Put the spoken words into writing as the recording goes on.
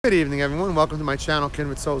Good evening, everyone. Welcome to my channel,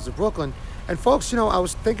 Kindred Souls of Brooklyn. And folks, I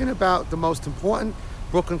was thinking about the most important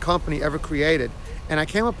Brooklyn company ever created, and I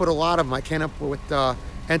came up with a lot of them. I came up with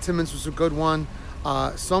Entenmann's was a good one.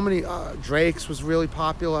 So many Drake's was really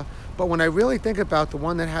popular. But when I really think about the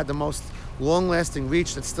one that had the most long-lasting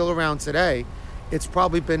reach that's still around today, it's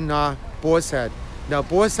probably been Boar's Head. Now,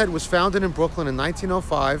 Boar's Head was founded in Brooklyn in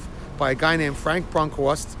 1905 by a guy named Frank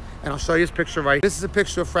Brunckhorst, and I'll show you his picture right here. This is a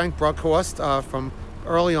picture of Frank Brunckhorst from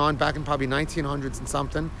early on, back in probably 1900s and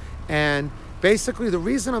something. And basically the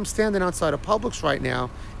reason I'm standing outside of Publix right now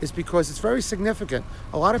is because it's very significant.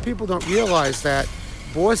 A lot of people don't realize that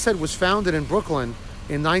Boar's Head was founded in Brooklyn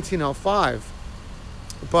in 1905,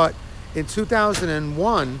 but in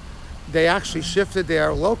 2001 they actually shifted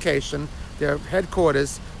their location, their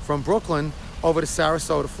headquarters, from Brooklyn over to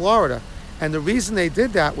Sarasota, Florida. And the reason they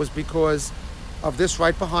did that was because of this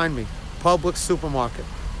right behind me, Publix Supermarket.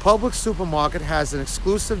 Publix Supermarket has an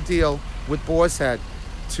exclusive deal with Boar's Head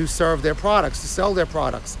to serve their products, to sell their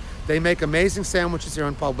products. They make amazing sandwiches here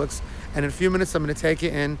in Publix, and in a few minutes I'm going to take you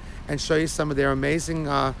in and show you some of their amazing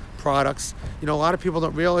products. A lot of people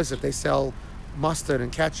don't realize that they sell mustard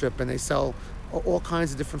and ketchup, and they sell all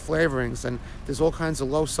kinds of different flavorings, and there's all kinds of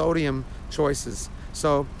low sodium choices.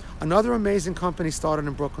 So another amazing company started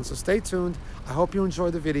in Brooklyn. So stay tuned. I hope you enjoy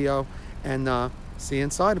the video, and see you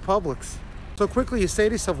inside of Publix. So quickly, you say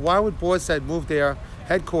to yourself, why would Boar's Head move their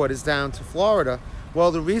headquarters down to Florida?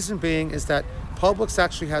 Well, the reason being is that Publix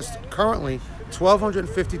actually has currently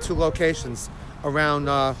 1,252 locations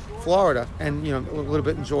around Florida, and a little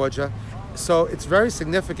bit in Georgia. So it's very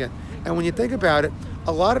significant. And when you think about it,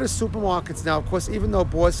 a lot of the supermarkets now, of course, even though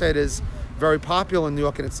Boar's Head is very popular in New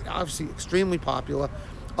York, and it's obviously extremely popular,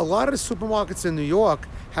 a lot of the supermarkets in New York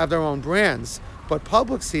have their own brands. But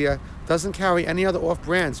Publix here doesn't carry any other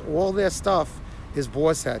off-brands. All their stuff is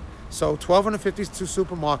Boar's Head. So 1,252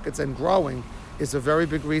 supermarkets and growing is a very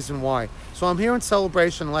big reason why. So I'm here in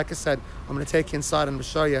celebration. Like I said, I'm going to take you inside and I'm going to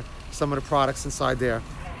show you some of the products inside there.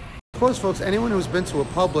 Of course, folks, anyone who's been to a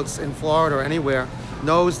Publix in Florida or anywhere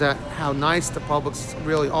knows that how nice the Publix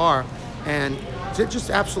really are, and just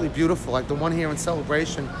absolutely beautiful. Like the one here in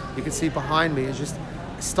Celebration, you can see behind me, is just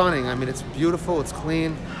stunning. I mean, it's beautiful, it's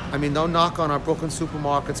clean. I mean, no knock on our Brooklyn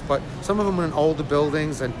supermarkets, but some of them are in older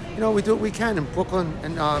buildings, and we do what we can in Brooklyn,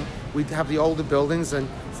 and we have the older buildings, and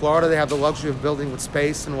Florida, they have the luxury of building with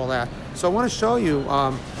space and all that. So I want to show you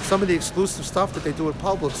some of the exclusive stuff that they do at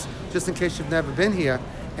Publix, just in case you've never been here.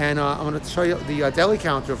 And I'm going to show you the deli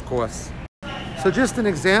counter, of course. So just an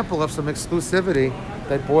example of some exclusivity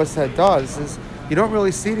that Boar's Head does is you don't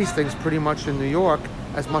really see these things pretty much in New York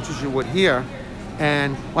as much as you would here.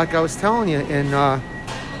 And like I was telling you,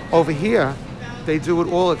 over here, they do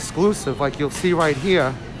it all exclusive. Like you'll see right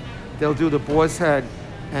here, they'll do the Boar's Head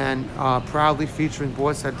and proudly featuring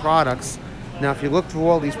Boar's Head products. Now, if you look through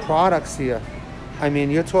all these products here, I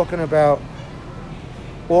mean, you're talking about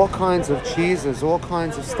all kinds of cheeses, all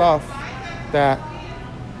kinds of stuff that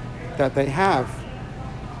they have.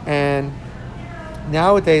 And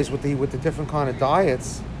nowadays, with the different kind of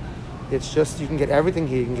diets, it's just, you can get everything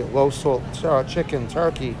here. You can get low salt chicken,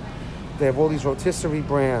 turkey. They have all these rotisserie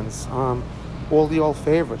brands, all the old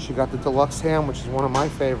favorites. You got the deluxe ham, which is one of my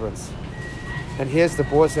favorites. And here's the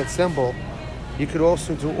Boar's Head symbol. You could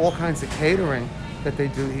also do all kinds of catering that they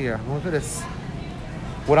do here. Look at this.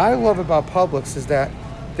 What I love about Publix is that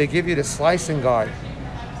they give you the slicing guide,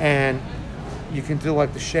 and you can do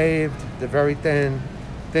like the shaved, the very thin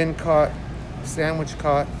cut, sandwich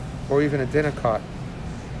cut, or even a dinner cut.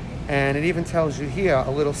 And it even tells you here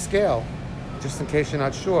a little scale, just in case you're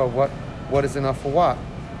not sure what is enough for what.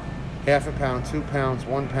 Half a pound, 2 pounds,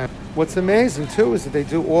 1 pound. What's amazing too is that they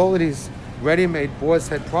do all of these ready-made Boar's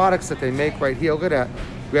Head products that they make right here. Look at that,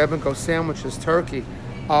 grab and go sandwiches, turkey.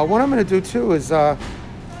 What I'm gonna do too is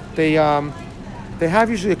they have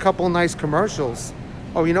usually a couple of nice commercials.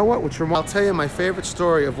 Oh, you know what? I'll tell you, my favorite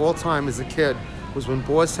story of all time as a kid was when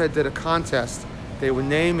Boar's Head did a contest. They were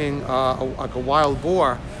naming like a wild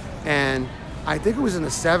boar, and I think it was in the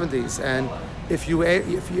 70s. And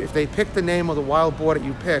if they picked the name of the wild boar that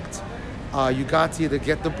you picked, you got to either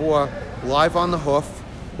get the boar live on the hoof,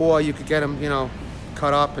 or you could get him,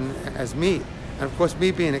 cut up as meat. And of course,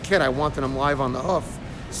 me being a kid, I wanted him live on the hoof.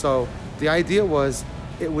 So the idea was,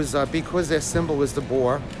 it was because their symbol was the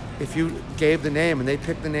boar. If you gave the name and they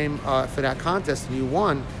picked the name for that contest and you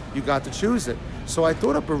won, you got to choose it. So I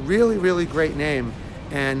thought up a really, really great name,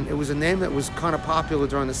 and it was a name that was kind of popular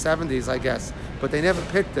during the 70s, I guess, but they never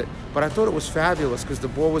picked it. But I thought it was fabulous because the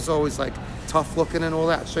boar was always like tough looking and all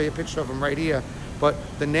that. I'll show you a picture of him right here. But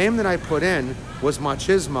the name that I put in was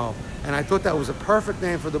Machismo, and I thought that was a perfect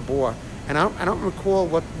name for the boar. And I don't recall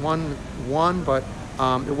what one won, but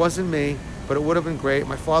it wasn't me, but it would have been great.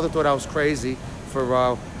 My father thought I was crazy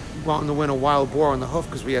for wanting to win a wild boar on the hoof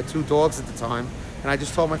because we had 2 dogs at the time. And I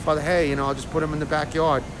just told my father, hey, you know, I'll just put him in the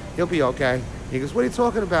backyard. He'll be okay. He goes, what are you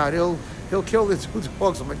talking about? He'll kill the 2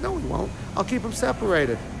 dogs. I'm like, no, he won't. I'll keep them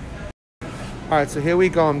separated. All right, so here we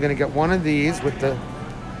go. I'm gonna get one of these with the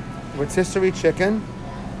rotisserie chicken.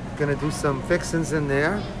 Gonna do some fixings in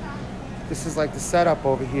there. This is like the setup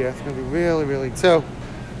over here. It's gonna be really, really too.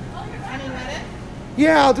 Any lettuce?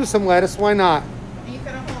 Yeah, I'll do some lettuce. Why not? And you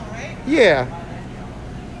said at home, right? Yeah.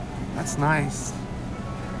 That's nice.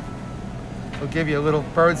 We'll give you a little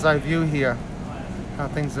bird's eye view here, how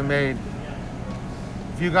things are made.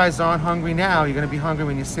 If you guys aren't hungry now, you're gonna be hungry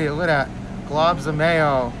when you see it. Look at that, globs of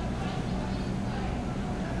mayo.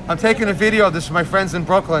 I'm taking a video of this for my friends in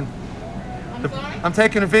Brooklyn. I'm sorry? I'm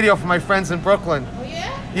taking a video for my friends in Brooklyn. Oh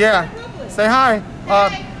yeah? Yeah. Brooklyn. Say hi.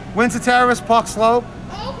 Hey. Windsor Terrace, Park Slope.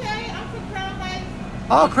 Oh, okay, I'm from Crown Heights.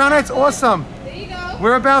 Oh, Crown Heights, awesome. There you go.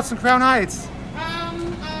 Whereabouts in Crown Heights?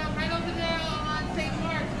 Right over there on St.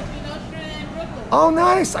 Mark's between Ocean and Brooklyn. Oh,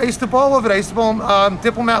 nice. I used to bowl over there. I used to bowl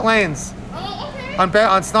Diplomat Lanes Oh, okay.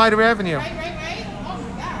 on Snyder Avenue. Right. Oh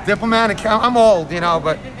my God. Diplomat account. I'm old, you know,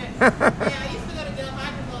 but. Yeah, I used to go to Gil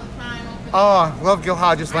Hodges all the time. Oh, love Gil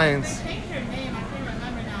Hodges Lanes. They changed your name. I can't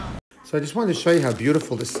remember now. So I just wanted to show you how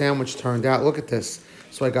beautiful the sandwich turned out. Look at this.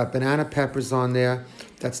 So I got banana peppers on there.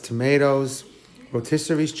 That's tomatoes,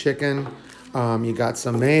 rotisserie chicken. You got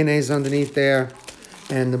some mayonnaise underneath there.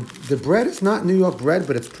 And the bread is not New York bread,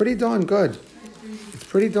 but it's pretty darn good. It's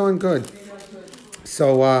pretty darn good.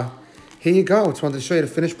 So here you go. Just wanted to show you the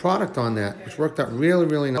finished product on that, which worked out really,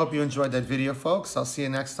 really nice. I hope you enjoyed that video, folks. I'll see you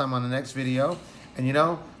next time on the next video. And you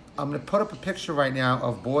know, I'm going to put up a picture right now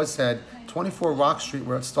of Boar's Head, 24 Rock Street,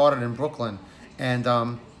 where it started in Brooklyn.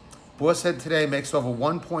 And Boar's Head today makes over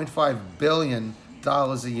 $1.5 billion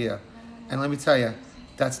a year. And let me tell you,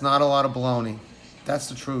 that's not a lot of baloney. That's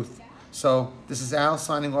the truth. So this is Al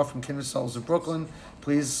signing off from Kindred Souls of Brooklyn.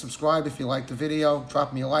 Please subscribe if you liked the video.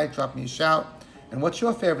 Drop me a like, drop me a shout. And what's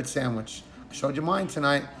your favorite sandwich? I showed you mine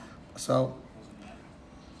tonight. So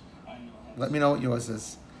let me know what yours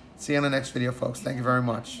is. See you in the next video, folks. Thank you very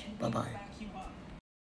much. Bye-bye.